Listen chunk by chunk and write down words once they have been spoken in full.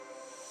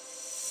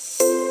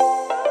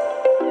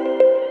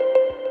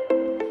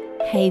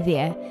Hey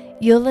there,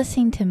 you're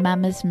listening to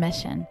Mama's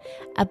Mission,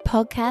 a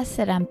podcast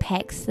that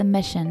unpacks the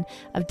mission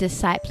of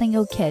discipling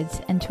your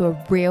kids into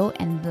a real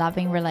and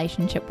loving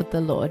relationship with the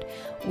Lord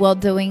while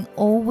doing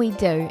all we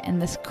do in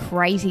this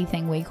crazy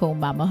thing we call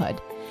mamahood.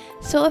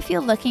 So if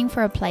you're looking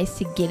for a place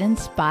to get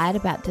inspired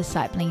about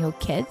discipling your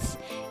kids,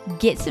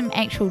 get some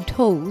actual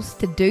tools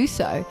to do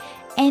so,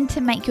 and to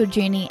make your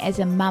journey as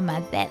a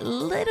mama that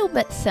little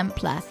bit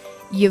simpler,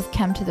 you've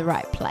come to the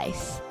right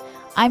place.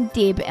 I'm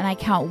Deb, and I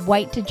can't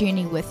wait to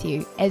journey with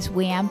you as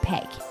we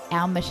unpack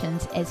our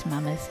missions as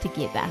mamas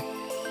together.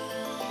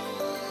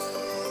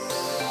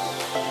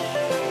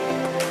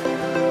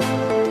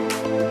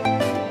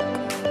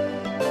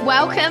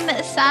 Welcome,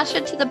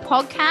 Sasha, to the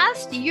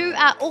podcast. You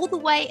are all the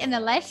way in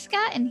Alaska,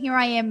 and here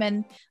I am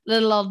in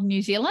little old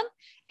New Zealand,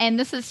 and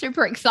this is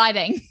super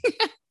exciting.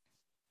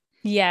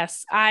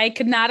 Yes, I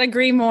could not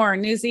agree more.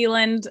 New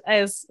Zealand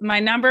is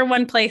my number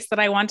one place that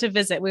I want to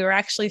visit. We were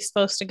actually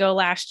supposed to go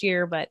last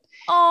year, but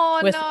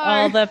with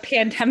all the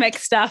pandemic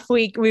stuff,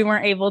 we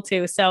weren't able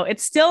to. So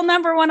it's still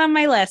number one on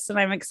my list, and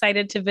I'm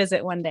excited to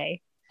visit one day.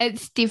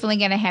 It's definitely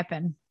going to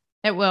happen.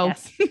 It will.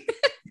 Yes.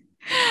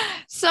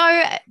 So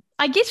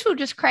I guess we'll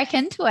just crack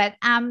into it.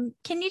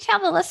 Can you tell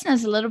the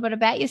listeners a little bit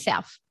about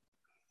yourself?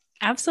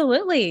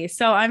 Absolutely.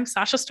 So I'm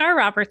Sasha Starr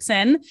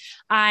Robertson.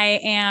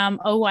 I am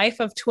a wife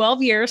of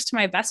 12 years to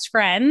my best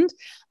friend.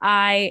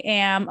 I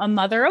am a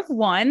mother of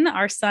one.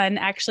 Our son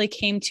actually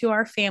came to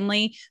our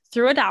family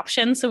through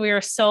adoption. So we are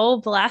so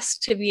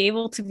blessed to be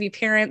able to be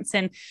parents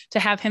and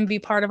to have him be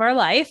part of our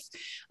life.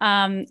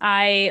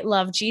 I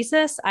love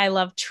Jesus. I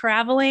love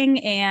traveling,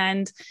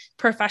 and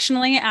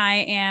professionally, I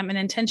am an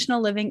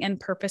intentional living and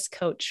purpose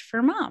coach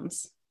for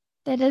moms.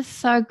 That is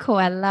so cool.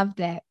 I love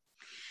that.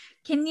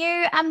 Can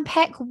you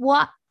unpack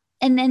what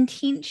an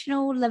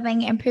intentional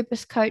living and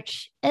purpose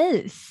coach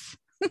is?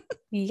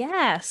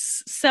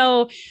 Yes.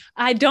 So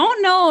I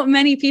don't know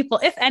many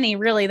people, if any,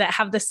 really, that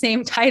have the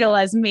same title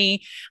as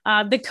me.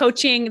 The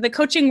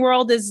coaching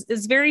world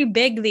is very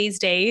big these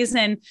days.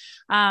 And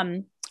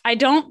I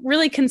don't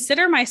really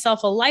consider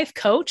myself a life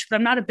coach, but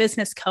I'm not a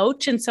business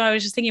coach. And so I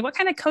was just thinking, what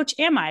kind of coach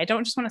am I? I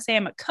don't just want to say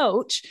I'm a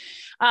coach.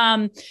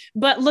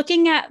 But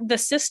looking at the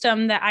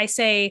system that I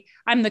say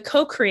I'm the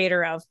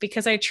co-creator of,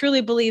 because I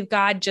truly believe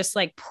God just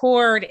like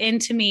poured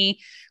into me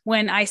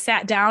when I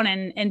sat down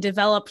and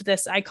developed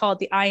this, I call it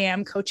the I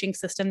Am coaching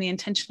system, the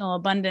intentional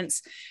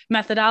abundance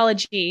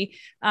methodology.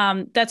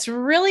 That's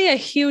really a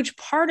huge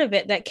part of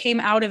it that came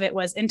out of it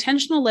was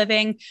intentional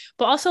living,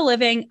 but also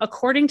living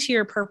according to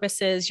your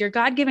purposes, your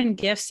God-given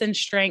gifts and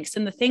strengths,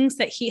 and the things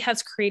that He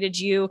has created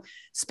you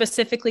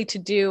specifically to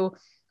do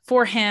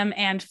for Him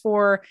and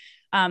for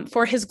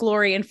His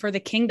glory and for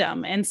the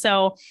kingdom. And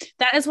so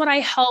that is what I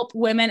help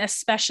women,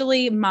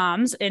 especially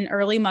moms in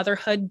early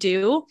motherhood,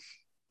 do,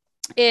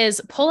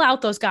 is pull out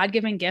those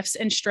God-given gifts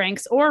and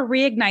strengths or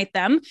reignite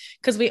them.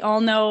 Because we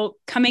all know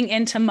coming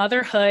into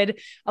motherhood,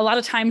 a lot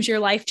of times your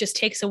life just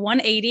takes a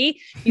 180.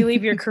 You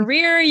leave your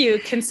career, you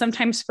can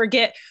sometimes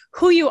forget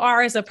who you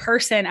are as a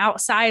person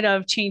outside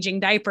of changing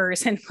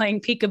diapers and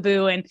playing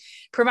peekaboo and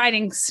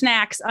providing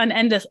snacks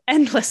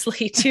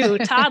endlessly to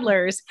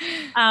toddlers.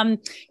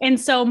 And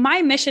so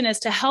my mission is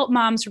to help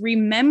moms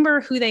remember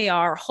who they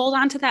are, hold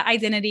on to that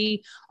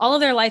identity, all of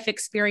their life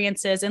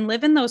experiences, and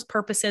live in those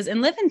purposes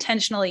and live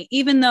intentionally,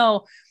 even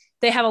though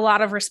they have a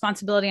lot of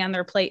responsibility on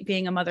their plate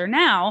being a mother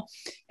now,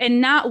 and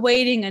not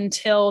waiting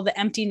until the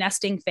empty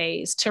nesting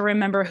phase to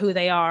remember who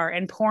they are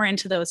and pour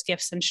into those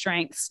gifts and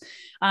strengths.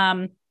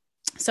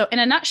 So in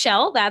a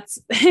nutshell, that's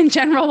in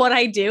general what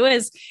I do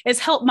is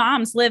help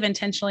moms live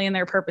intentionally in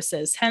their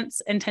purposes,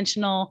 hence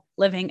intentional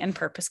living and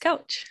purpose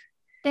coach.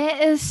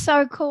 That is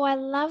so cool. I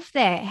love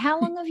that. How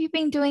long have you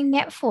been doing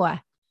that for?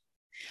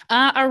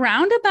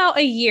 Around about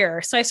a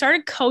year. So I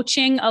started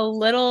coaching a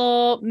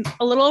little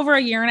over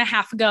a year and a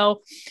half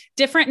ago,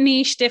 different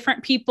niche,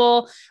 different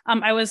people.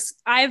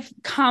 I've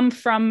come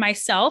from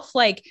myself,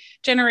 like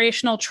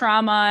generational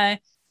trauma,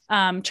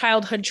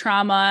 childhood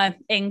trauma,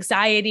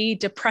 anxiety,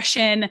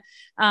 depression,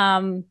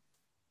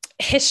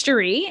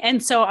 history.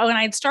 And so when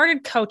I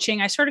started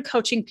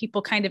coaching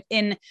people kind of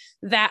in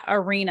that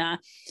arena,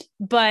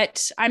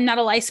 but I'm not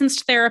a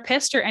licensed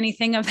therapist or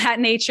anything of that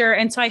nature.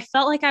 And so I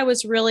felt like I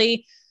was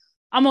really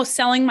almost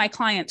selling my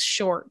clients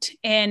short,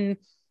 and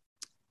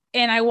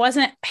I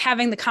wasn't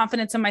having the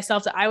confidence in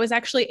myself that I was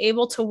actually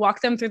able to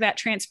walk them through that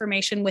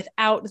transformation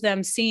without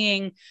them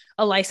seeing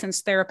a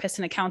licensed therapist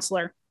and a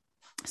counselor.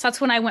 So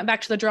that's when I went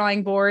back to the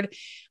drawing board.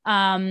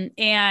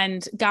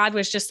 And God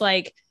was just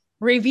like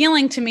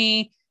revealing to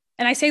me,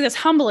 and I say this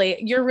humbly,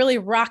 you're really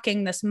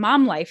rocking this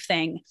mom life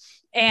thing.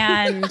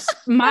 And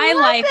my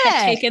life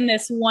had taken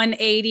this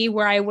 180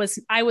 where I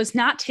was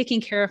not taking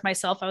care of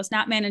myself. I was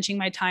not managing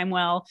my time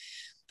well.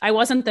 I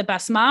wasn't the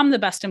best mom, the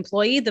best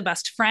employee, the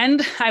best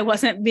friend. I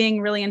wasn't being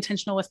really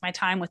intentional with my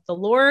time with the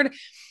Lord.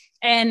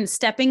 And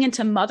stepping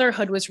into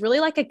motherhood was really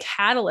like a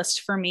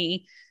catalyst for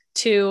me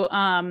to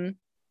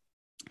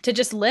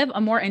just live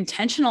a more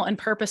intentional and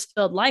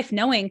purpose-filled life,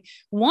 knowing,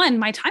 one,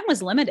 my time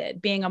was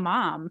limited being a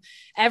mom.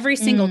 Every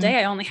single day,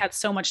 I only had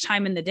so much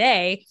time in the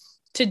day.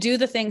 to do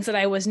the things that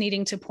I was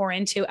needing to pour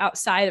into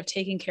outside of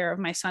taking care of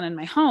my son in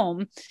my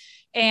home.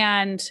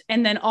 And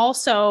then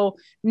also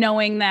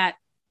knowing that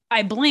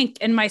I blink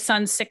and my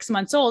son's 6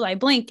 months old, I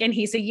blink and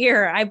he's a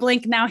year, I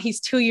blink now he's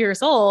 2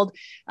 years old,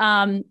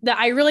 that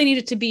I really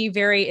needed to be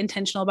very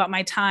intentional about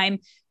my time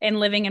and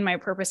living in my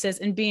purposes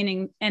and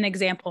being an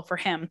example for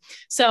him.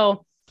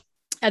 So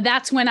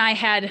that's when I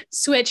had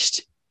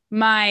switched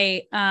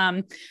my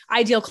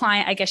ideal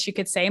client, I guess you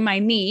could say, my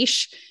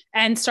niche,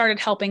 and started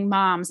helping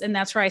moms. And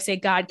that's where I say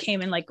God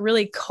came and like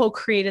really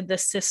co-created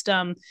this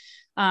system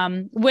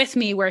with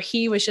me, where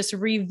he was just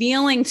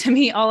revealing to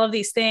me all of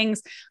these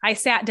things. I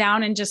sat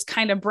down and just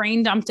kind of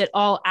brain dumped it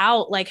all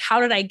out. Like, how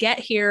did I get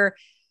here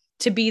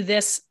to be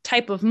this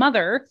type of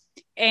mother?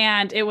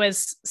 And it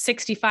was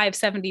 65,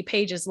 70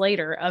 pages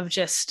later of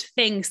just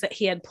things that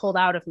he had pulled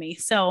out of me.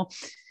 So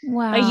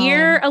wow.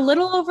 a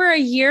little over a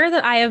year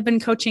that I have been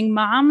coaching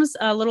moms,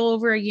 a little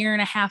over a year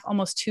and a half,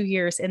 almost 2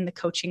 years in the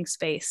coaching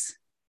space.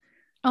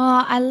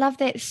 Oh, I love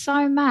that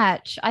so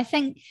much. I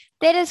think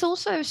that is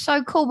also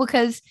so cool,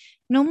 because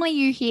normally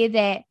you hear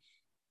that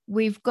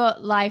we've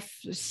got life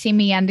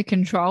semi under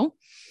control.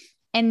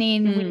 And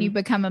then when you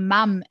become a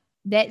mum,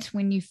 that's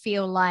when you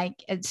feel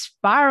like it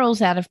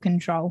spirals out of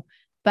control.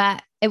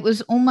 But it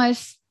was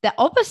almost the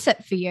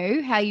opposite for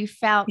you, how you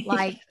felt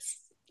like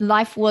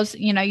life was,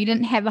 you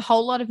didn't have a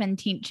whole lot of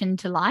intention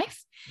to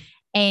life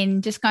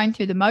and just going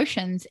through the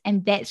motions.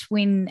 And that's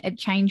when it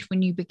changed,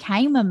 when you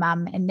became a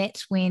mum. And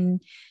that's when,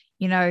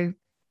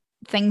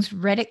 things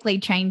radically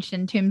changed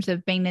in terms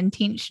of being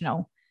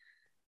intentional.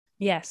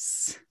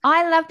 Yes.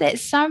 I love that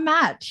so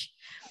much.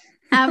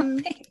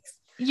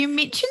 You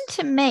mentioned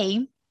to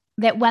me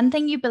that one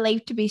thing you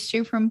believe to be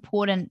super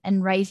important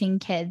in raising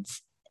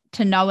kids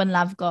to know and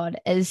love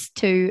God is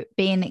to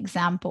be an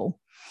example.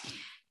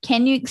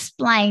 Can you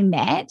explain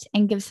that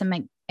and give some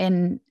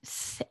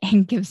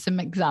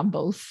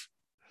examples?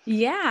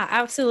 Yeah,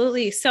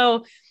 absolutely.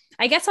 So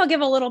I guess I'll give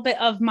a little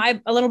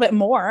bit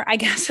more, I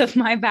guess, of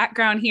my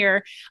background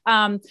here.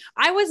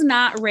 I was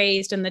not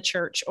raised in the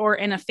church or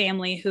in a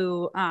family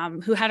who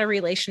had a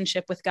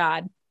relationship with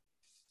God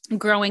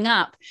growing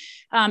up.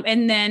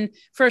 And then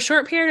for a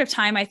short period of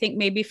time, I think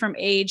maybe from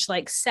age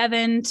like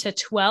 7 to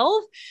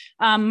 12,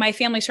 my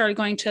family started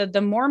going to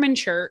the Mormon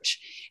church.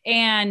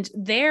 And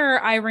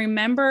there I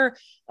remember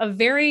a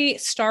very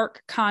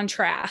stark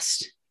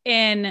contrast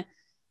in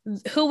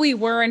who we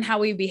were and how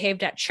we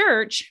behaved at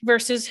church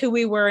versus who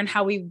we were and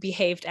how we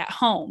behaved at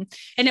home.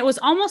 And it was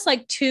almost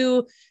like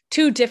two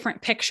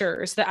different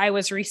pictures that I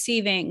was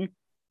receiving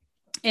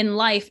in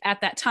life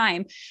at that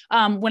time.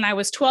 When I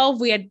was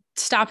 12, we had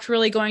stopped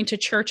really going to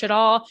church at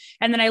all.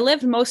 And then I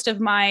lived most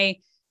of my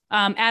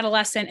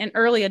adolescent and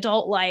early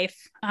adult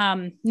life,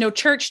 no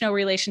church, no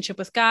relationship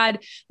with God,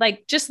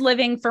 like just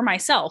living for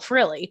myself,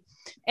 really.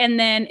 And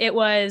then it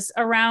was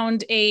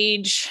around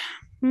age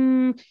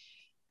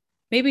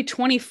maybe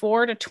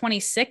 24 to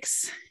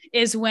 26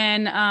 is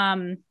when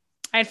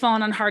I'd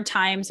fallen on hard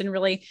times, and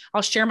really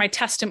I'll share my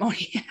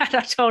testimony at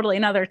a totally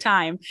another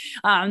time.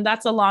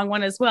 That's a long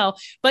one as well,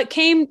 but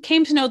came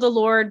to know the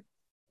Lord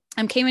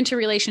and came into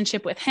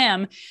relationship with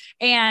him.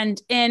 And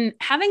in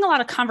having a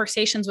lot of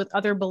conversations with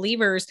other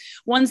believers,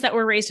 ones that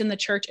were raised in the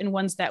church and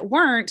ones that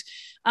weren't,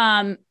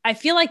 I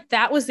feel like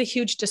that was the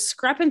huge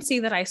discrepancy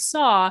that I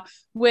saw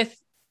with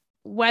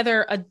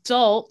whether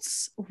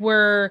adults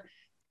were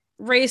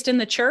raised in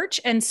the church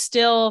and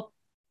still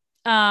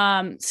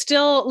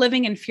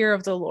living in fear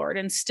of the Lord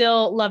and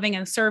still loving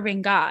and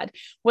serving God,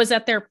 was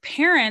that their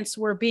parents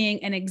were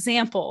being an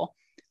example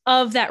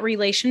of that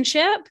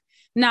relationship,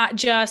 not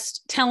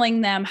just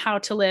telling them how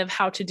to live,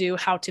 how to do,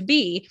 how to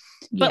be,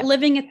 but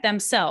living it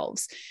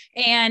themselves.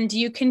 And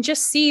you can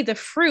just see the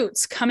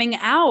fruits coming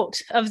out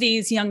of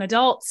these young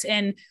adults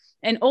and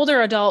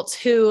older adults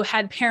who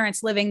had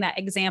parents living that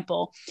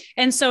example.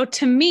 And so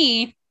to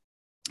me,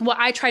 what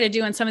I try to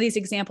do in some of these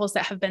examples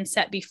that have been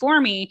set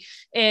before me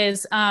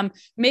is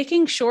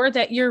making sure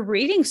that you're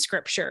reading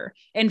scripture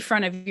in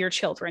front of your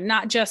children,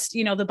 not just,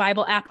 the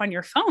Bible app on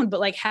your phone,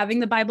 but like having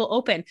the Bible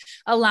open,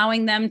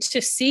 allowing them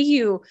to see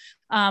you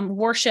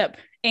worship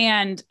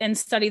and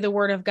study the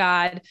word of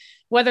God,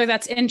 whether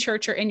that's in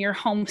church or in your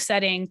home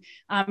setting,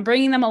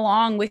 bringing them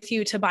along with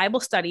you to Bible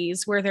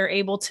studies where they're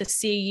able to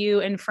see you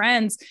and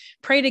friends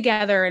pray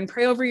together and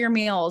pray over your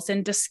meals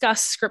and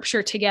discuss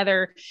scripture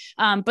together.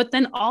 But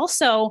then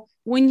also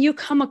when you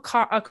come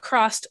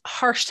across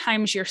harsh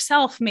times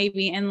yourself,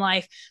 maybe in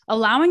life,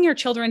 allowing your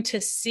children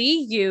to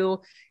see you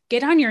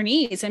get on your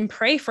knees and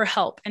pray for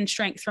help and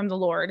strength from the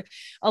Lord,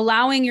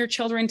 allowing your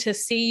children to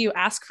see you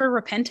ask for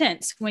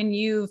repentance when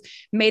you've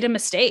made a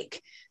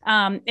mistake.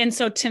 And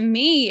so to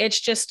me, it's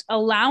just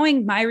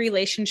allowing my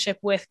relationship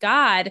with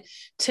God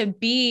to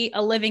be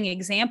a living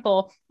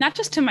example, not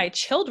just to my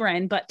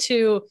children, but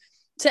to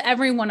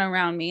everyone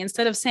around me.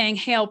 Instead of saying,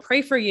 hey, I'll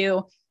pray for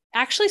you,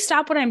 actually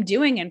stop what I'm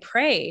doing and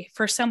pray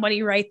for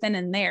somebody right then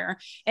and there,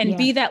 and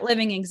be that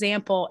living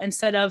example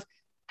instead of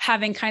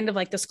having kind of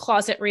like this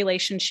closet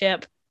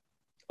relationship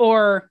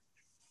or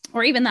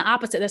or even the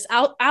opposite, this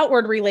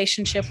outward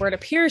relationship where it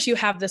appears you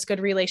have this good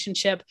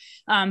relationship,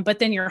 but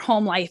then your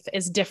home life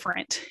is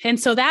different. And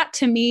so that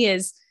to me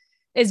is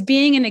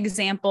being an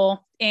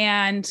example,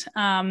 and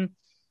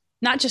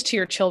not just to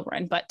your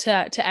children, but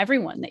to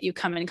everyone that you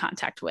come in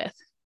contact with.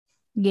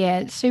 Yeah,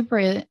 it's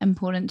super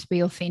important to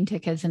be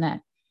authentic, isn't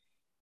it?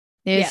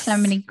 There's so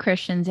many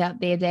Christians out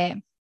there that,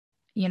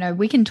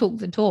 we can talk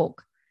the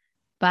talk,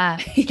 but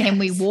can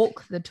we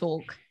walk the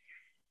talk?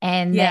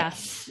 And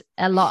that's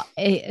a lot.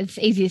 It's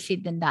easier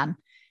said than done.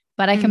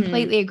 But I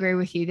completely agree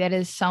with you. That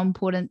is so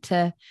important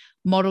to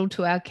model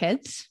to our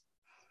kids.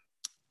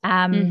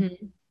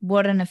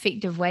 What an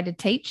effective way to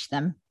teach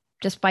them,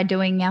 just by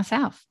doing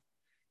ourselves.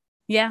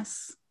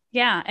 Yes.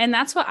 Yeah. And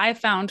that's what I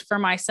found for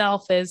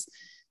myself is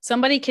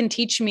somebody can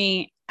teach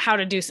me how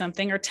to do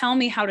something or tell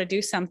me how to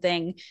do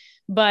something,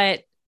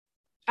 but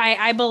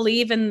I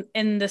believe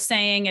in the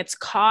saying, it's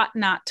caught,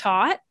 not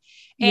taught.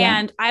 Yeah.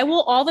 And I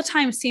will all the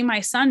time see my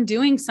son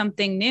doing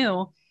something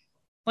new.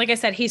 Like I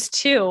said, he's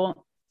 2.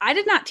 I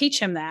did not teach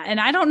him that.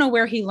 And I don't know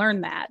where he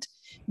learned that,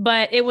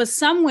 but it was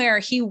somewhere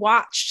he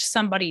watched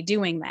somebody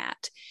doing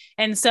that.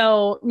 And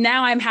so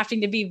now I'm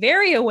having to be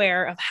very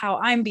aware of how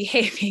I'm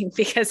behaving,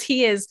 because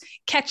he is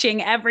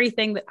catching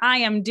everything that I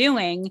am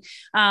doing.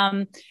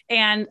 And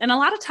a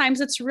lot of times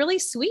it's really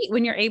sweet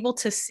when you're able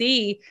to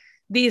see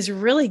these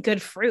really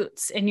good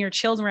fruits in your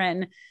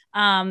children,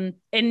 and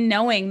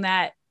knowing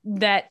that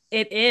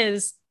it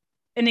is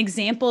an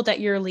example that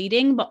you're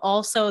leading, but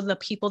also the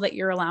people that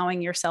you're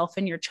allowing yourself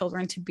and your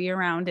children to be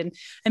around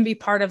and be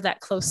part of that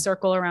close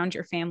circle around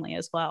your family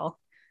as well.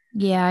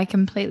 Yeah, I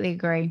completely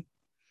agree.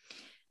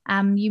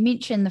 You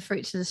mentioned the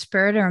fruits of the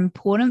Spirit are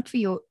important for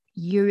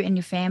you and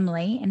your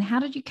family. And how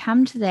did you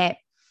come to that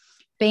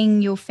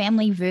being your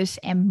family verse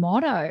and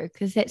motto?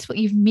 Because that's what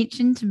you've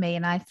mentioned to me,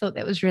 and I thought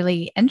that was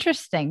really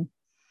interesting.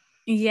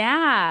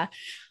 Yeah.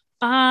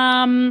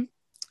 Man,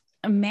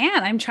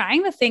 I'm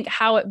trying to think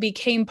how it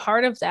became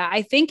part of that.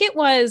 I think it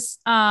was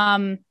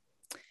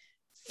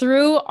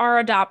through our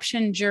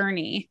adoption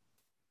journey.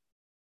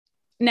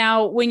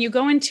 Now, when you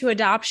go into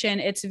adoption,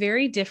 it's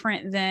very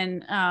different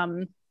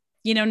than,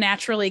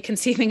 naturally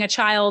conceiving a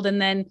child.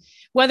 And then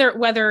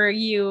whether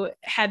you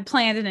had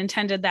planned and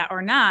intended that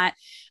or not,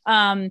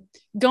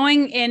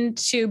 going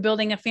into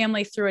building a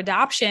family through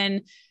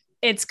adoption,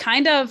 it's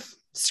kind of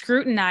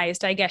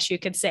scrutinized, I guess you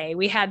could say.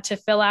 We had to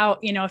fill out,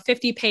 a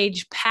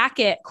 50-page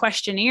packet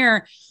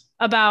questionnaire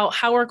about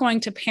how we're going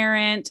to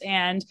parent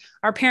and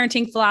our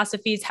parenting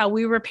philosophies, how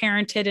we were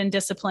parented and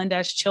disciplined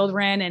as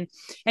children,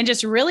 and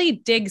just really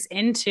digs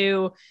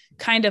into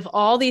kind of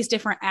all these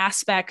different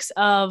aspects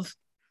of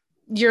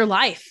your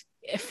life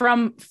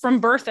from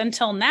birth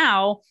until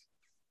now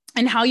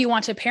and how you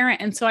want to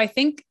parent. And so I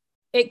think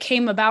it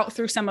came about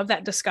through some of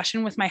that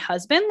discussion with my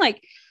husband,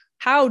 like,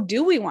 how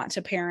do we want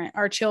to parent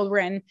our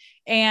children?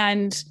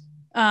 And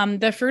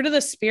the fruit of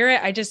the Spirit,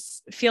 I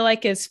just feel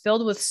like is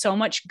filled with so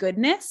much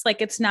goodness.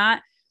 Like, it's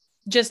not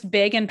just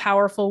big and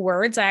powerful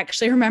words. I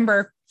actually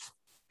remember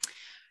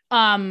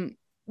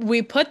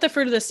we put the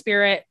fruit of the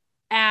Spirit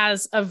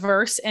as a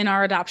verse in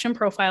our adoption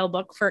profile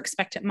book for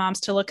expectant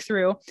moms to look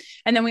through.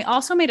 And then we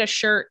also made a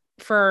shirt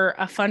for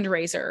a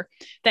fundraiser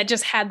that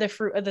just had the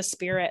fruit of the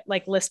Spirit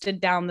like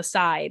listed down the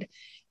side.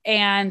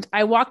 And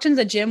I walked into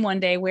the gym one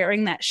day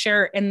wearing that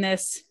shirt, and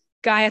this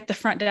guy at the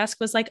front desk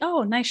was like,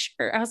 "Oh, nice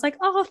shirt." I was like,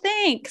 "Oh,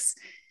 thanks."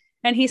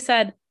 And he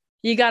said,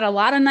 "You got a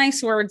lot of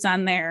nice words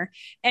on there."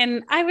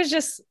 And I was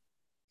just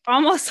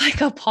almost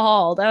like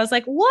appalled. I was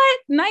like, "What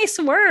nice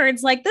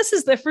words? Like, this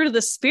is the fruit of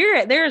the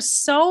Spirit. There's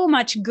so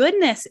much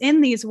goodness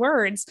in these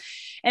words."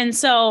 And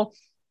so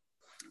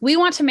we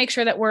want to make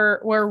sure that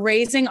we're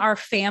raising our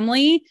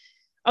family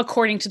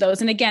according to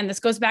those. And again, this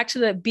goes back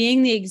to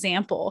being the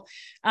example.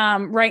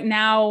 Right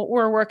now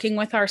we're working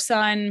with our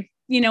son,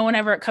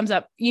 whenever it comes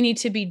up, you need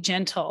to be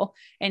gentle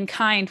and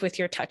kind with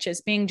your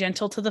touches, being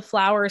gentle to the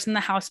flowers and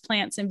the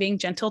houseplants and being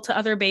gentle to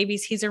other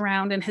babies he's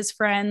around and his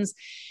friends.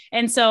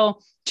 And so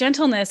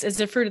gentleness is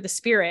the fruit of the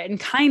Spirit and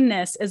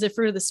kindness is a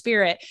fruit of the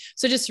Spirit.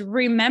 So just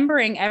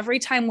remembering every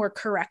time we're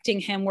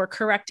correcting him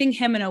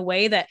in a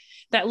way that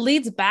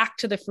leads back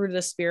to the fruit of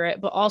the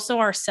Spirit, but also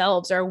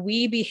ourselves. Are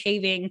we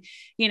behaving,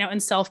 in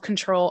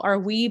self-control? Are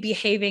we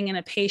behaving in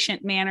a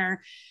patient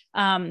manner?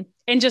 And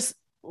just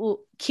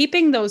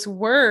keeping those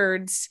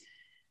words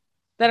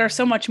that are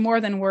so much more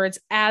than words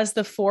as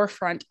the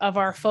forefront of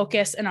our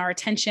focus and our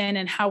attention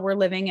and how we're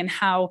living and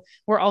how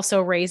we're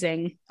also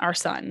raising our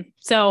son.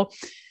 So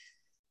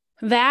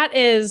that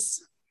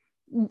is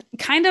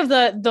kind of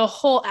the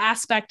whole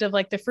aspect of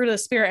like the fruit of the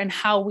Spirit and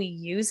how we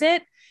use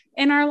it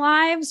in our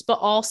lives, but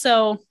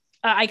also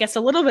I guess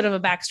a little bit of a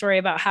backstory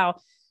about how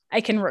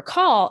I can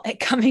recall it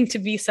coming to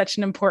be such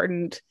an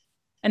important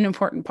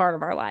part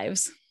of our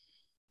lives.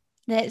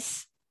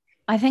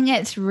 I think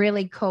it's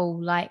really cool.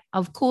 Like,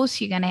 of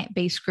course, you're going to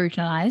be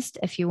scrutinized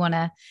if you want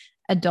to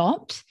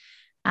adopt.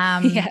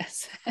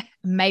 Yes.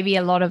 Maybe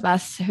a lot of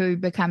us who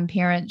become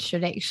parents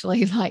should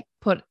actually like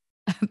put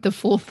the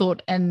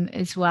forethought in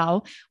as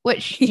well,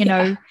 which,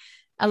 a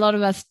lot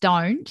of us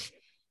don't.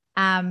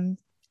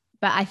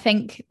 but I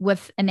think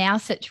in our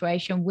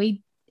situation,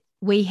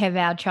 we have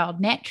our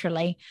child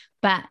naturally,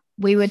 but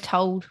we were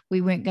told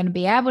we weren't going to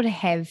be able to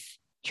have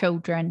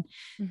children.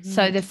 Mm-hmm.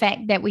 So the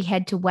fact that we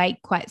had to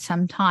wait quite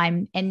some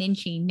time and then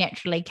she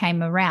naturally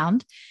came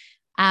around,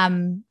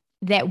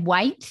 that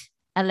wait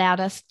allowed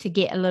us to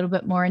get a little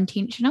bit more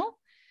intentional.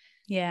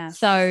 Yeah.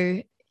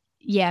 So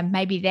yeah,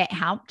 maybe that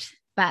helped.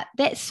 But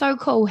that's so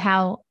cool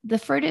how the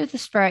fruit of the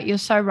Spirit, you're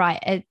so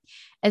right.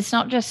 It's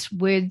not just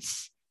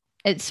words,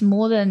 it's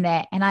more than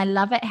that. And I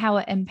love it how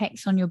it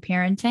impacts on your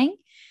parenting,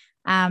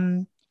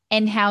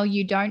 and how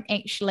you don't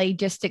actually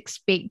just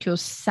expect your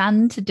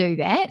son to do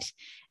that.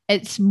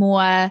 It's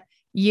more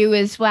you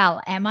as well.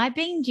 Am I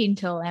being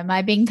gentle? Am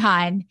I being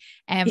kind?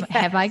 Yes.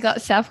 Have I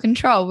got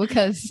self-control?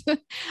 Because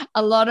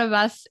a lot of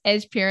us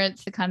as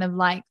parents are kind of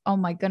like, oh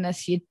my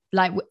goodness,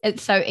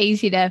 it's so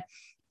easy to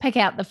pick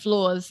out the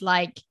flaws,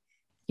 like,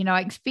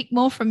 I expect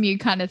more from you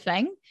kind of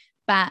thing,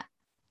 but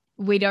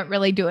we don't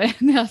really do it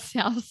in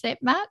ourselves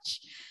that much.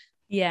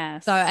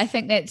 Yes. So I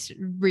think that's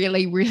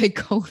really, really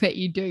cool that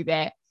you do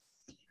that.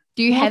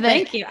 Do you have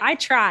Thank you. I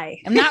try.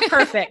 I'm not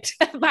perfect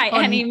by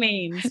any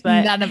means,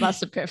 but none of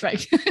us are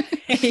perfect.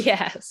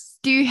 Yes.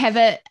 Do you have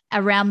it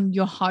around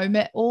your home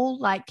at all?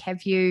 Like,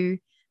 have you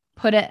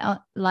put it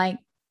like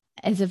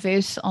as a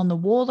verse on the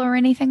wall or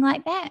anything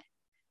like that?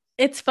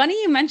 It's funny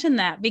you mentioned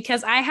that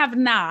because I have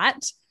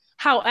not.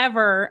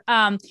 However,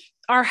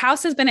 our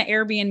house has been an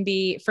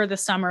Airbnb for the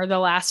summer, the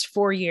last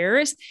 4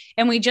 years,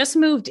 and we just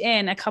moved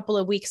in a couple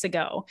of weeks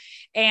ago.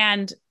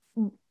 And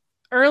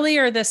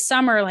earlier this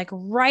summer, like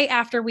right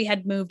after we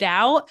had moved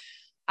out,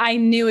 I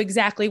knew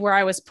exactly where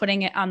I was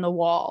putting it on the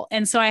wall.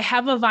 And so I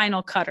have a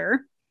vinyl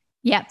cutter.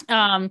 Yep.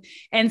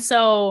 And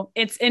so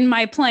it's in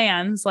my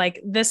plans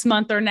like this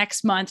month or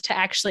next month to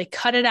actually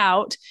cut it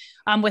out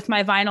with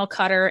my vinyl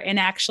cutter and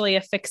actually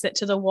affix it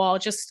to the wall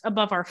just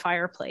above our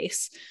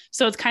fireplace.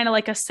 So it's kind of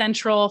like a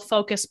central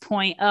focus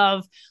point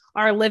of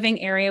our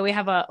living area. We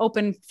have an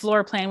open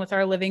floor plan with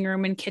our living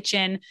room and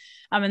kitchen.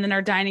 And then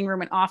our dining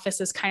room and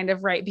office is kind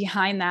of right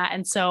behind that.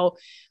 And so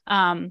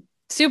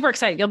super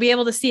excited. You'll be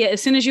able to see it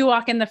as soon as you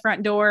walk in the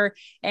front door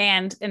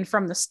and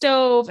from the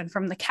stove and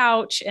from the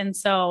couch. And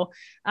so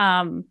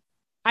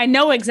I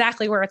know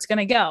exactly where it's going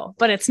to go,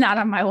 but it's not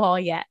on my wall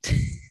yet.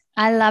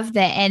 I love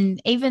that.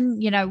 And even,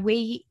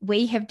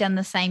 we have done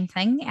the same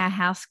thing. Our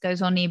house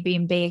goes on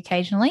Airbnb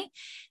occasionally,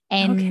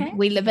 and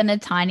we live in a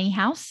tiny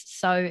house.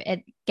 So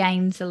it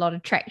gains a lot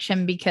of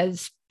traction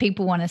because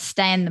people want to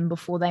stay in them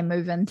before they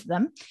move into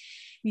them.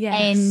 Yes.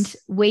 And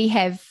we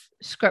have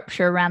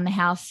scripture around the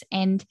house,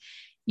 and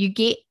you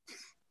get,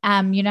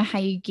 how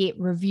you get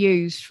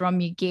reviews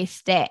from your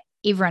guests that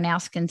everyone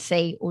else can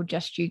see or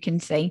just you can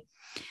see.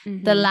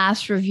 Mm-hmm. The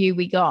last review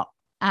we got,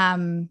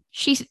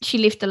 she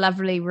left a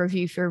lovely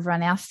review for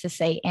everyone else to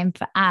see. And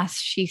for us,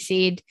 she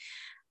said,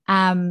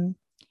 I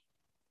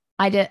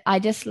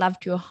just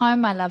loved your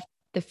home. I loved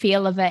the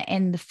feel of it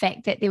and the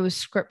fact that there was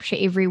scripture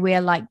everywhere,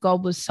 like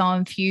God was so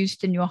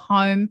infused in your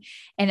home,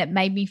 and it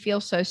made me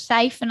feel so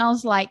safe. And I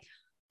was like,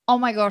 oh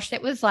my gosh,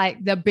 that was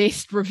like the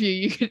best review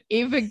you could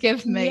ever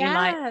give me.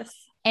 Yes.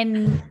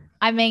 And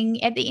I mean,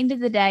 at the end of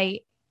the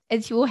day,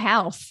 it's your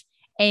house.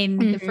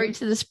 And the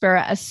fruits of the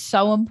Spirit are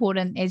so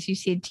important, as you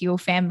said, to your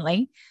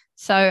family.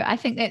 So I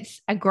think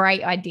that's a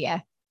great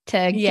idea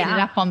to get it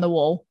up on the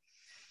wall.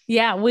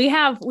 Yeah, we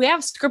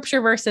have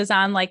scripture verses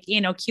on like,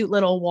 cute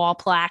little wall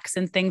plaques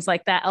and things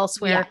like that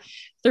elsewhere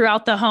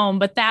throughout the home.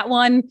 But that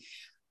one,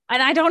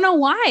 and I don't know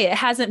why it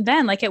hasn't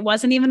been, like, it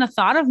wasn't even a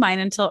thought of mine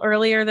until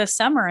earlier this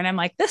summer. And I'm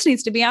like, this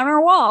needs to be on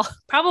our wall,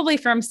 probably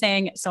from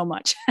saying it so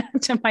much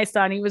to my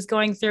son. He was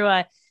going through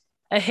a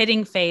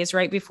hitting phase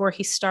right before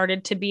he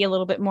started to be a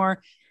little bit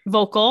more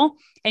vocal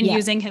and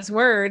using his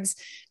words,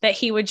 that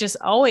he would just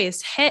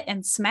always hit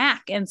and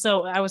smack. And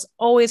so I was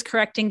always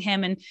correcting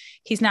him, and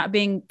he's not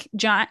being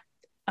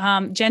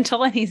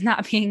gentle, and he's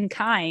not being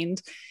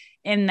kind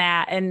in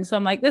that. And so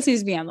I'm like, this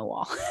needs to be on the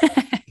wall.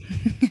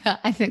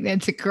 I think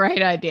that's a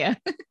great idea.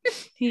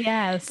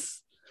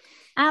 Yes.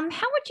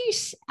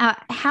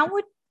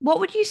 What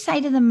would you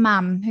say to the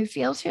mum who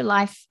feels her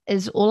life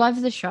is all over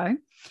the show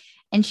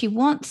and she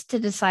wants to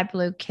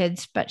disciple her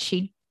kids, but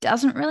she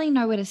doesn't really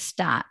know where to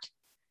start?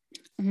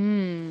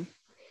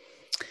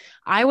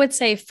 I would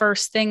say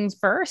first things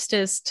first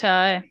is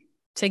to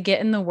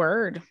get in the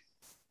word.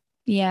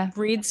 Yeah.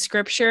 Read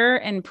scripture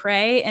and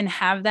pray and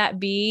have that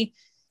be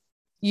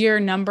your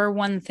number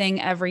one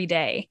thing every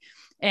day.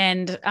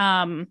 And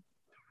I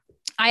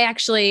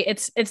actually,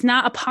 it's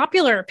not a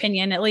popular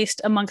opinion, at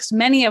least amongst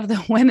many of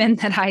the women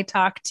that I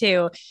talk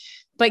to,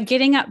 but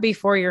getting up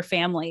before your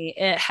family,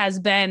 it has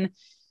been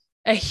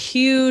a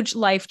huge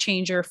life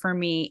changer for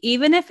me,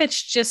 even if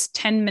it's just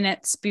 10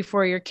 minutes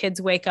before your kids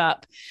wake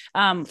up.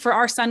 For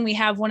our son, we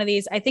have one of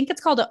these, I think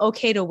it's called an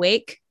okay to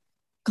wake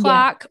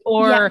clock,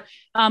 or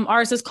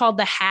ours is called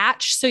the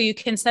Hatch. So you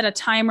can set a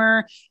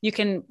timer, you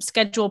can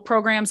schedule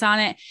programs on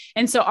it.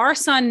 And so our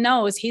son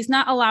knows he's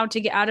not allowed to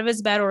get out of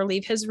his bed or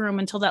leave his room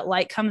until that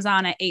light comes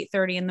on at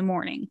 8:30 in the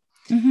morning.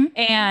 Mm-hmm.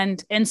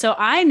 And so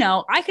I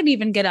know I could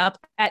even get up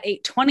at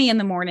 8:20 in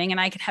the morning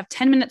and I could have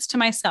 10 minutes to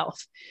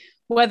myself,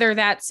 whether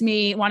that's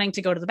me wanting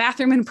to go to the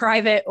bathroom in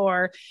private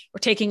or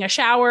taking a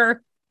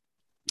shower.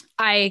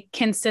 I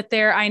can sit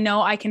there. I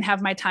know I can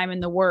have my time in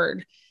the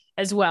word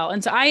as well.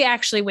 And so I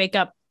actually wake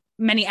up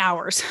many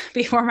hours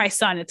before my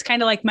son. It's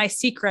kind of like my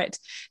secret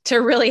to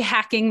really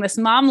hacking this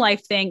mom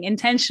life thing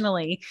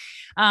intentionally.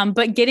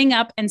 But getting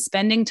up and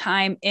spending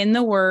time in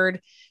the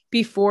word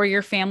before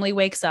your family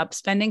wakes up,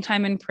 spending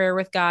time in prayer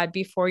with God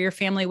before your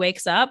family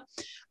wakes up,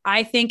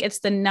 I think it's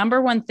the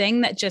number one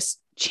thing that just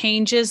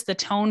changes the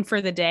tone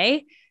for the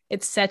day.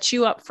 It sets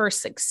you up for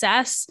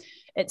success.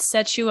 It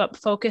sets you up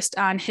focused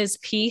on his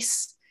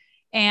peace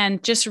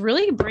and just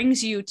really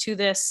brings you to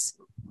this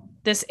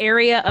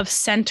area of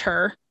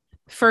center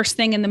first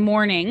thing in the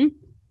morning.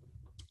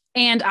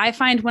 And I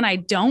find when I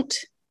don't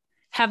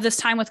have this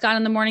time with God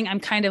in the morning, I'm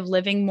kind of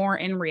living more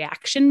in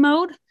reaction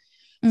mode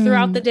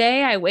throughout the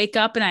day. I wake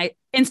up and I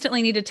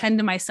instantly need to tend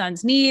to my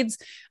son's needs.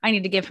 I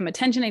need to give him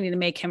attention. I need to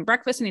make him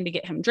breakfast. I need to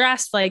get him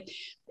dressed.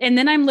 And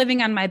then I'm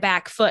living on my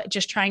back foot,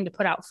 just trying to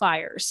put out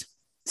fires.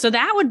 So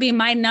that would be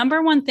my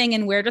number one thing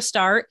and where to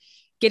start.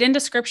 Get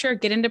into scripture,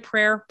 get into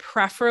prayer,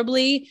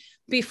 preferably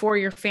before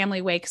your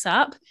family wakes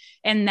up.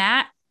 And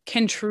that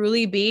can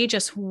truly be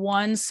just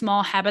one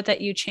small habit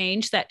that you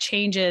change that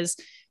changes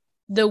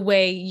the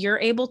way you're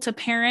able to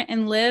parent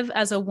and live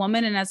as a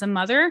woman and as a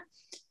mother.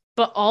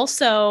 But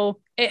also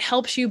it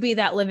helps you be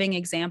that living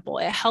example.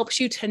 It helps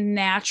you to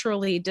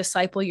naturally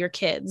disciple your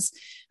kids.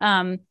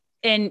 And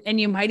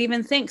you might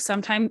even think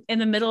sometime in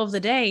the middle of the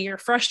day, you're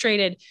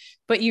frustrated,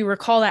 but you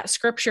recall that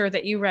scripture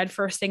that you read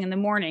first thing in the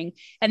morning,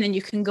 and then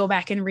you can go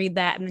back and read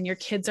that. And then your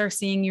kids are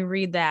seeing you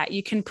read that.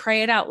 You can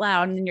pray it out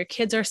loud, and then your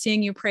kids are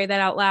seeing you pray that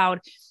out loud.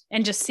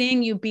 And just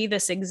seeing you be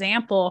this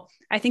example,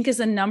 I think, is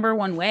the number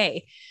one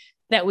way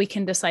that we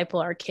can disciple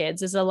our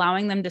kids, is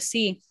allowing them to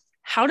see,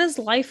 how does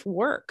life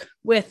work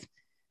with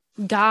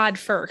God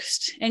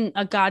first and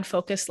a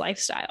God-focused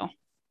lifestyle?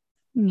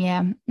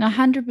 Yeah,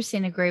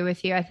 100% agree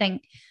with you. I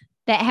think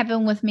that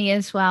happened with me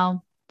as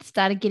well.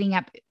 Started getting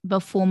up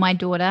before my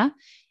daughter,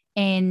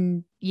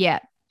 and yeah,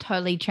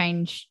 totally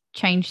changed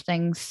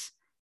things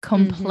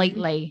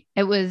completely.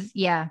 It was,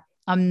 yeah,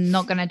 I'm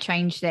not going to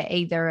change that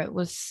either. It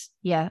was,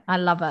 yeah, I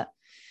love it.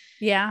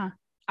 Yeah.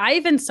 I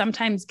even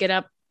sometimes get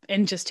up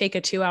and just take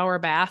a 2-hour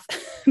bath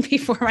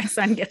before my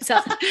son gets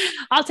up.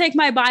 I'll take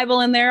my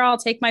Bible in there. I'll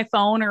take my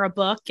phone or a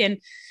book, and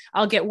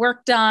I'll get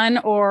work done,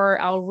 or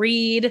I'll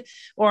read,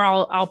 or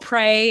I'll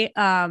pray.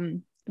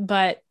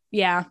 But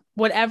yeah,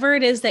 whatever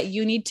it is that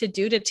you need to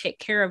do to take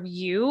care of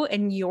you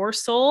and your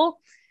soul,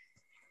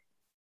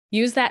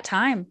 use that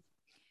time.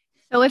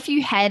 So if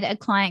you had a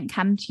client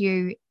come to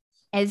you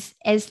as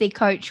their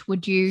coach,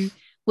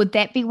 would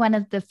that be one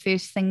of the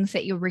first things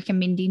that you're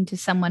recommending to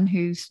someone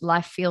whose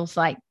life feels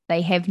like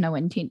they have no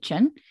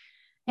intention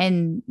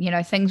and,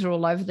 things are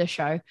all over the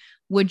show?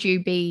 Would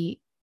you be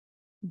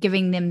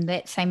giving them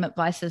that same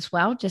advice as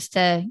well, just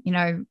to,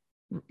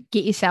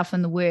 get yourself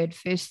in the word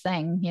first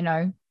thing,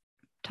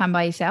 time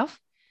by yourself?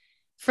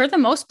 For the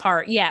most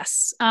part,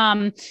 yes.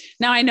 Now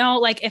I know,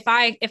 like, if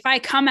I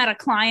come at a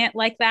client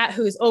like that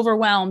who's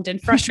overwhelmed and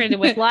frustrated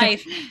with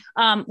life,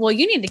 well,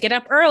 you need to get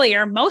up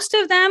earlier. Most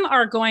of them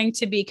are going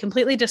to be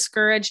completely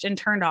discouraged and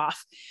turned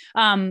off.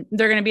 They're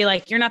going to be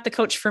like, you're not the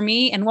coach for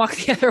me, and walk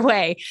the other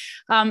way.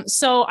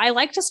 So I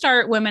like to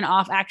start women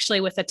off actually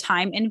with a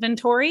time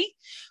inventory,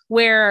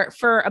 where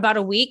for about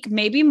a week,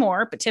 maybe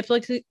more, but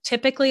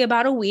typically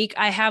about a week,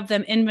 I have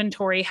them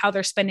inventory how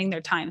they're spending their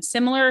time.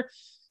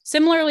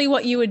 Similarly,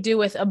 what you would do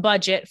with a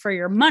budget for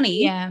your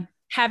money,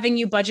 having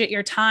you budget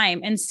your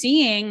time and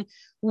seeing,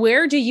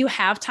 where do you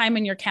have time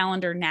in your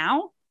calendar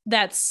now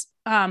that's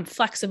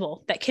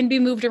flexible, that can be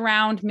moved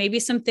around, maybe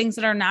some things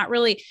that are not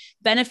really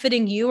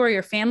benefiting you or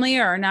your family,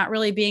 or are not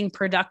really being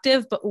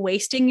productive, but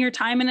wasting your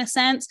time in a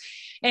sense,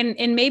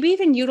 and maybe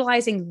even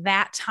utilizing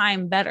that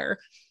time better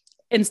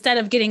instead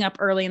of getting up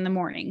early in the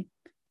morning.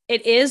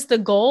 It is the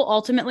goal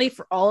ultimately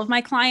for all of my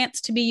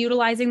clients to be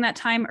utilizing that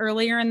time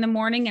earlier in the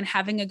morning and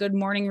having a good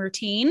morning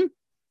routine.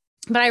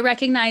 But I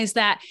recognize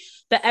that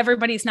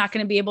everybody's not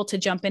going to be able to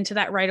jump into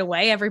that right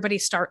away. Everybody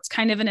starts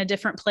kind of in a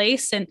different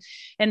place.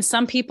 And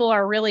some people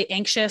are really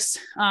anxious,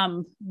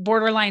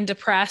 borderline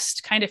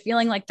depressed, kind of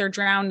feeling like they're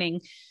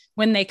drowning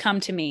when they come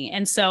to me.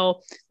 And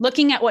so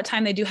looking at what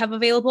time they do have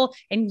available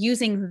and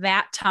using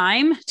that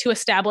time to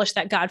establish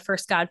that God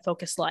first, God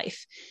focused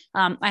life.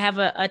 I have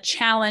a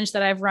challenge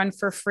that I've run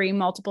for free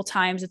multiple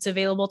times. It's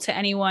available to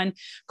anyone,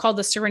 called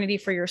the Serenity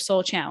for Your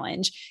Soul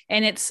Challenge.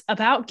 And it's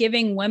about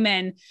giving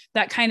women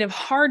that kind of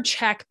hard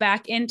check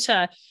back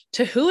into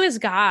who is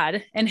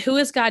God and who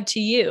is God to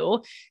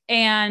you,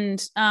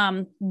 and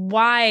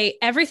why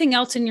everything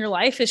else in your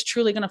life is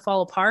truly going to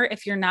fall apart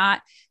if you're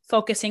not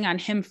focusing on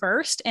him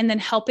first, and then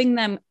helping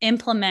them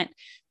implement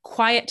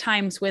quiet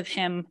times with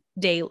him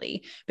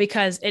daily,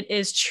 because it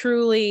is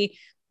truly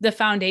the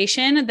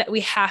foundation that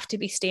we have to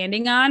be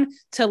standing on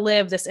to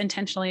live this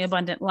intentionally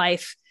abundant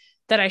life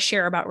that I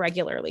share about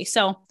regularly.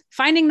 So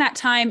finding that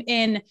time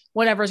in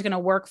whatever's going to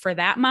work for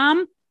that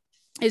mom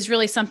is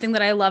really something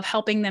that I love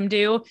helping them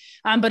do.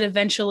 But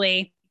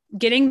eventually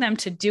getting them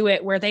to do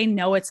it where they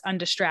know it's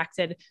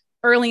undistracted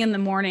early in the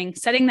morning,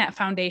 setting that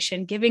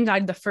foundation, giving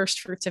God the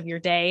first fruits of your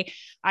day,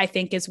 I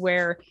think is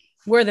where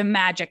the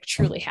magic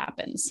truly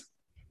happens.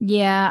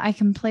 Yeah, I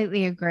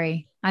completely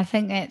agree. I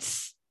think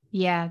that's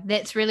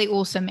really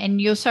awesome. And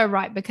you're so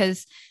right,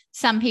 because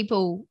some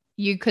people,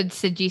 you could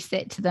suggest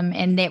that to them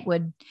and that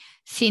would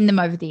send them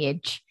over the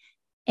edge.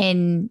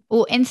 And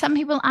some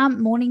people aren't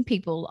morning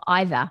people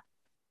either.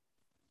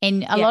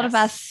 And a lot of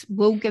us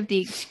will give the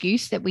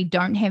excuse that we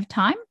don't have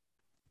time.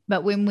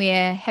 But when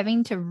we're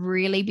having to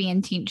really be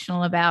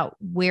intentional about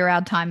where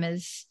our time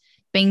is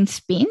being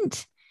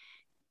spent,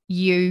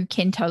 you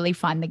can totally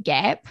find the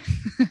gap.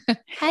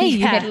 Hey,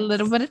 you had a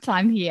little bit of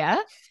time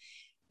here.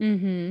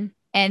 Mm-hmm.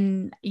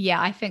 And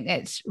yeah, I think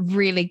that's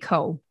really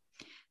cool.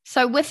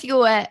 So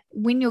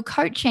when you're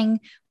coaching,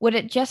 would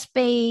it just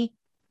be,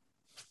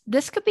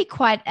 this could be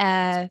quite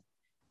a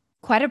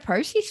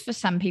process for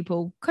some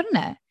people, couldn't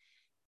it?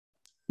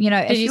 You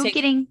know,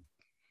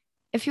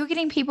 if you're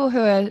getting people who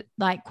are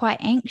like quite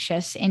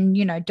anxious and,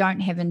 you know, don't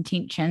have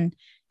intention,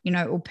 you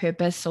know, or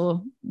purpose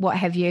or what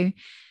have you,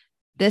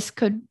 this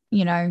could,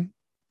 you know,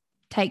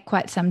 take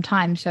quite some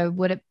time. So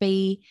would it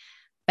be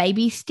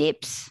baby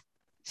steps?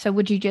 So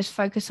would you just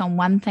focus on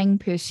one thing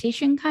per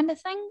session kind of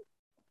thing?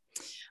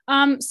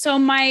 So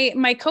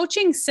my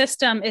coaching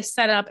system is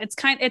set up. It's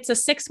a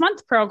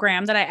 6-month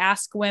program that I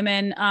ask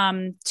women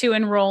to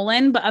enroll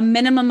in, but a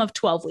minimum of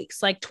 12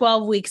 weeks. Like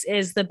 12 weeks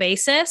is the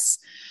basis.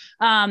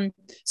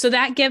 So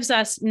that gives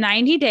us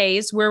 90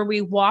 days where we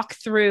walk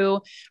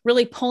through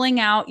really pulling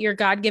out your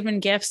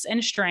God-given gifts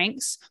and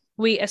strengths.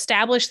 We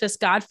establish this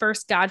God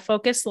first, God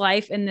focused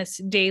life in this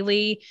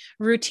daily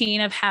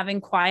routine of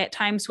having quiet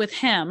times with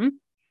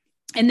Him.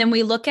 And then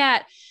we look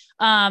at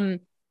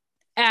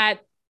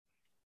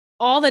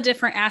all the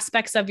different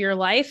aspects of your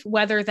life,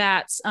 whether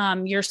that's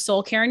your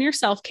soul care and your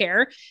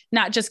self-care,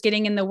 not just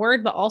getting in the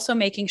word, but also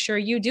making sure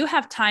you do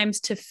have times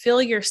to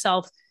fill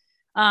yourself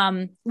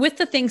with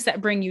the things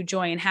that bring you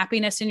joy and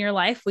happiness in your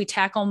life. We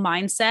tackle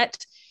mindset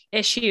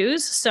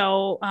issues.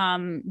 So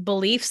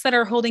beliefs that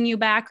are holding you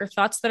back or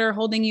thoughts that are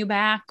holding you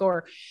back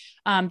or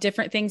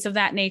different things of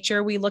that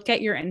nature. We look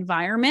at your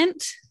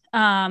environment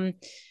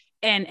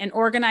and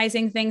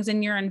organizing things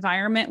in your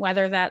environment,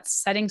 whether that's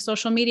setting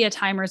social media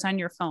timers on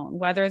your phone,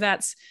 whether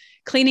that's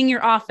cleaning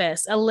your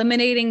office,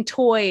 eliminating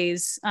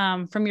toys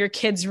from your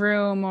kid's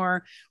room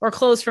or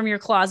clothes from your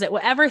closet,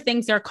 whatever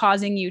things are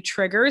causing you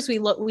triggers.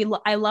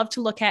 I love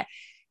to look at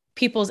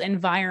people's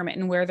environment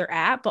and where they're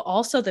at, but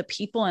also the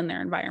people in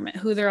their environment,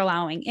 who they're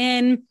allowing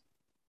in.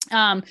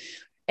 But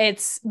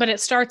it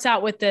starts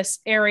out with this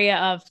area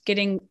of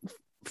getting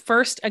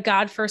a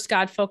God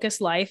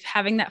focused life,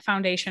 having that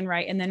foundation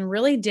right, and then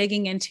really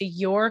digging into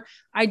your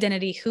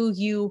identity, who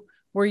you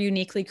were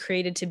uniquely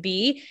created to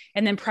be,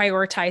 and then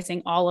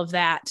prioritizing all of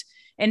that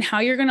and how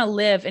you're going to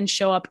live and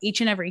show up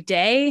each and every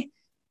day,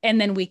 and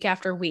then week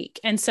after week.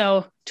 And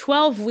so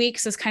 12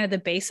 weeks is kind of the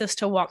basis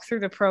to walk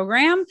through the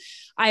program.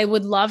 I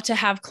would love to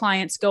have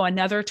clients go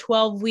another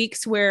 12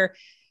 weeks where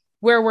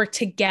we're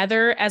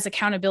together as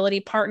accountability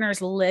partners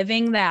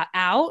living that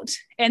out.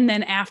 And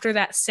then after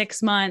that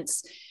 6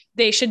 months,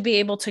 they should be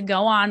able to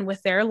go on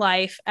with their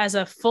life as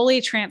a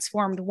fully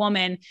transformed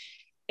woman,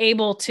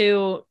 able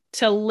to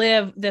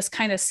live this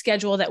kind of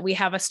schedule that we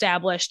have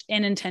established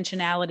in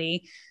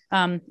intentionality,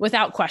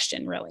 without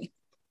question, really,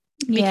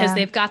 because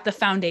they've got the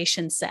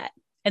foundation set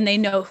and they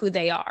know who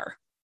they are.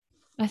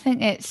 I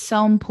think it's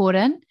so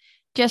important.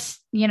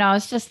 Just, you know, I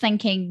was just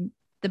thinking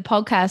the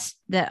podcast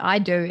that I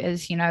do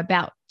is, you know,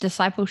 about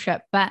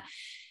discipleship, but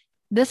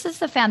this is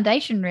the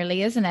foundation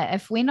really, isn't it?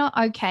 If we're not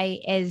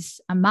okay as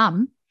a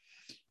mum,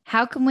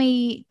 how can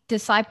we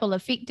disciple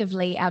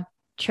effectively our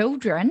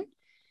children?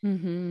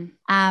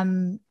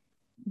 Mm-hmm.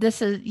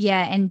 This is,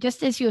 and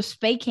just as you're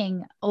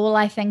speaking, all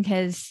I think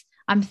is,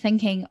 I'm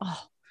thinking,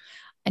 oh,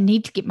 I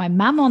need to get my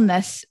mum on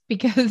this,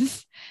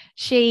 because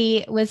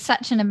she was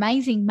such an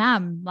amazing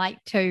mum,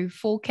 like to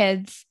 4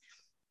 kids,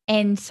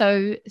 and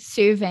so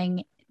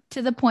serving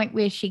to the point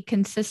where she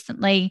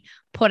consistently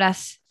put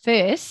us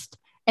first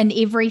in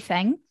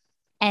everything.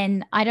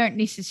 And I don't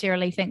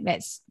necessarily think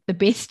that's the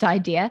best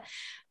idea,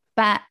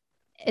 but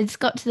it's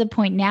got to the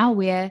point now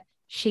where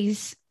she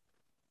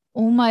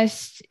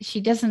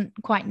doesn't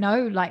quite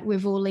know, like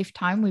we've all left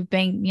home. We've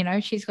been, you know,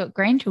 she's got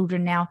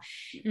grandchildren now,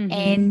 mm-hmm.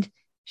 and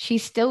she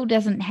still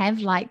doesn't have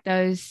like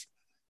those,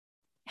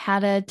 how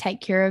to take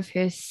care of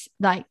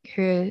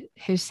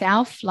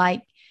herself,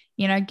 like,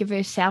 you know, give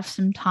herself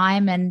some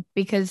time. And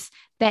because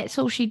that's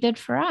all she did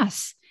for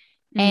us.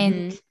 Mm-hmm.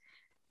 And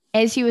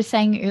as you were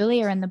saying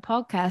earlier in the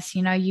podcast,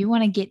 you know, you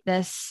want to get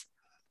this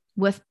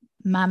with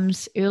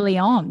mums early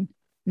on,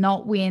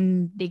 not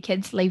when the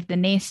kids leave the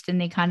nest and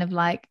they're kind of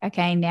like,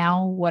 okay,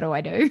 now what do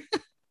I do?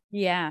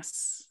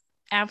 Yes.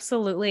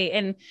 Absolutely.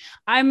 And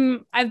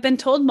I've been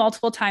told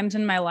multiple times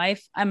in my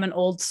life, I'm an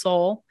old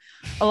soul.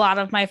 A lot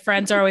of my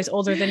friends are always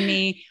older than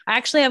me. I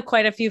actually have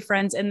quite a few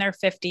friends in their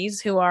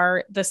 50s who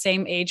are the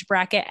same age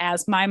bracket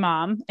as my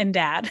mom and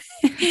dad.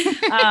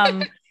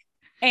 um,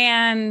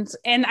 and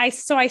I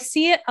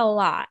see it a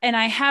lot, and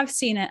I have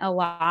seen it a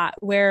lot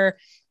where,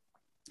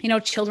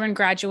 children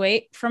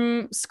graduate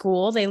from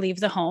school, they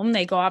leave the home,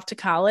 they go off to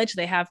college,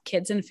 they have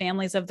kids and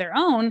families of their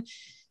own.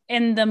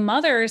 And the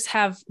mothers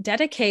have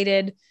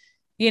dedicated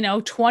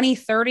 20,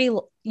 30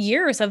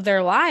 years of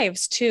their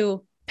lives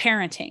to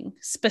parenting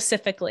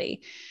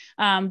specifically.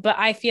 But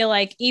I feel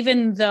like,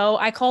 even though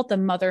I call it the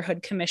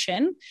motherhood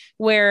commission,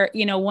 where,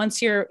 once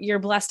you're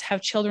blessed to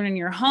have children in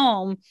your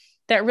home,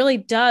 that really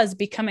does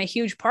become a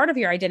huge part of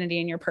your identity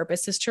and your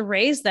purpose, is to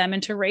raise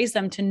them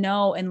to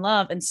know and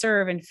love and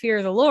serve and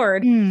fear the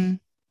Lord.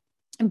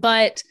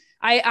 But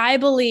I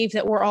believe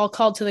that we're all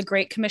called to the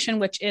Great Commission,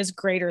 which is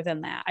greater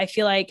than that. I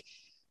feel like,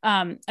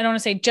 I don't want to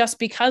say just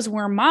because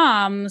we're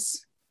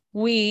moms,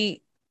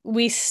 we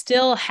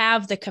still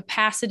have the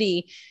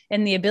capacity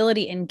and the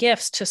ability and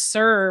gifts to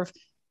serve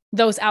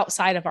those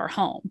outside of our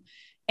home.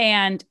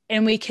 And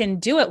we can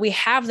do it. We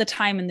have the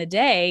time in the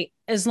day,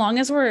 as long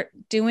as we're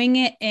doing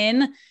it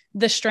in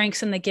the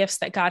strengths and the gifts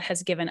that God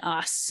has given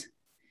us.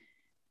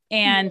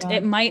 And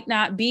it might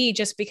not be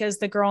just because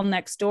the girl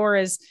next door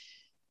is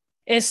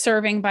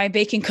serving by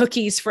baking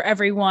cookies for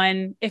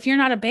everyone. If you're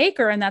not a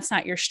baker and that's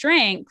not your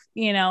strength,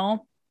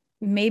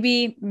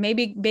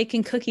 maybe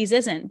baking cookies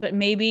isn't, but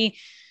maybe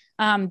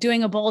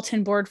doing a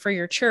bulletin board for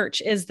your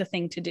church is the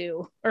thing to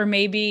do. Or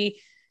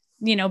maybe,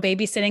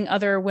 babysitting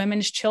other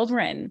women's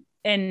children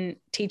and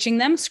teaching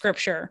them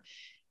scripture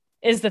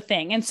is the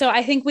thing. And so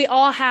I think we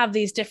all have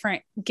these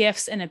different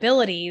gifts and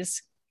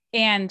abilities,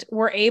 and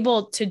we're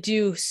able to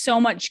do so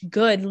much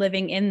good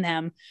living in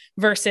them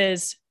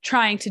versus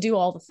trying to do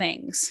all the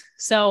things.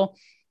 So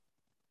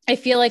I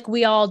feel like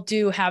we all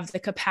do have the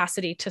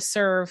capacity to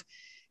serve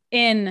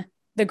in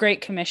the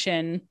Great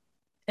Commission,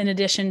 in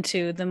addition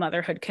to the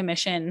Motherhood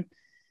Commission.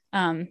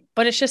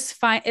 But it's just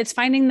it's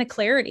finding the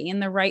clarity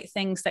and the right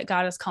things that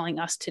God is calling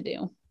us to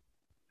do.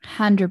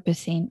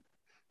 100%.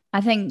 I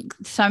think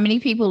so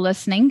many people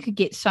listening could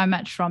get so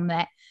much from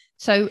that.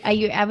 So are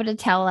you able to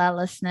tell our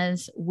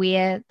listeners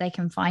where they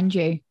can find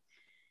you?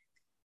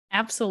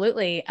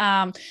 Absolutely.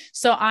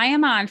 So I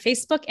am on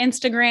Facebook,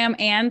 Instagram,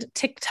 and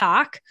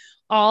TikTok,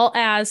 all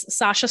as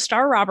Sasha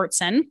Starr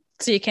Robertson.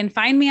 So you can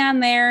find me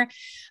on there.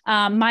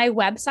 My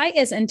website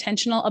is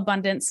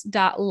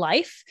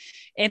intentionalabundance.life.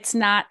 It's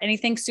not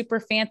anything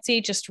super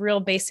fancy, just real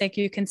basic.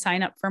 You can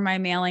sign up for my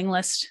mailing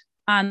list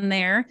on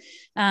there.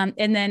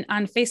 And then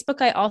on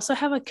Facebook, I also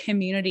have a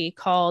community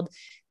called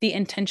the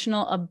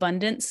Intentional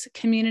Abundance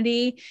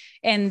Community.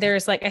 And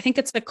there's I think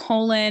it's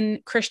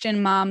the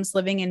Christian Moms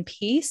Living in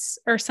Peace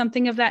or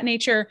something of that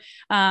nature.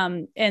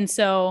 And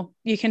so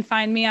you can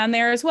find me on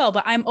there as well.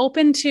 But I'm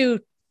open to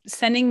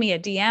sending me a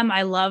DM.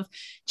 I love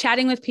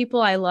chatting with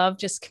people. I love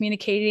just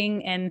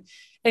communicating and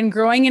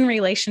growing in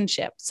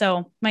relationship.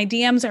 So my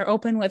DMs are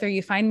open, whether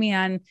you find me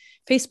on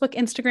Facebook,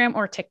 Instagram,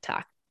 or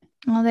TikTok.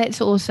 Oh, that's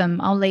awesome.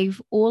 I'll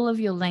leave all of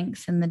your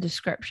links in the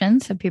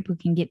description so people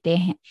can get their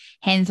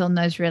hands on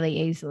those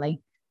really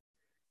easily.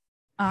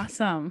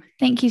 Awesome.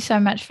 Thank you so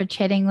much for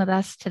chatting with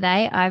us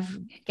today. I've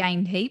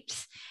gained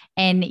heaps,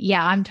 and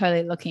I'm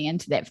totally looking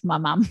into that for my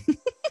mum.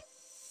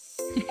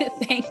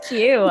 Thank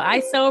you.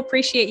 I so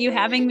appreciate you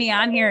having me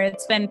on here.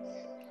 It's been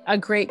a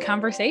great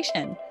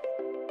conversation.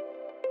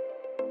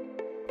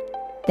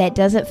 That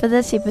does it for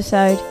this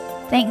episode.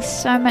 Thanks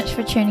so much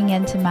for tuning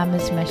in to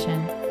Mama's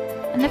Mission.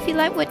 And if you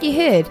like what you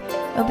heard,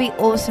 it would be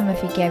awesome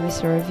if you gave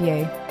us a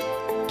review.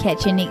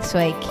 Catch you next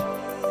week.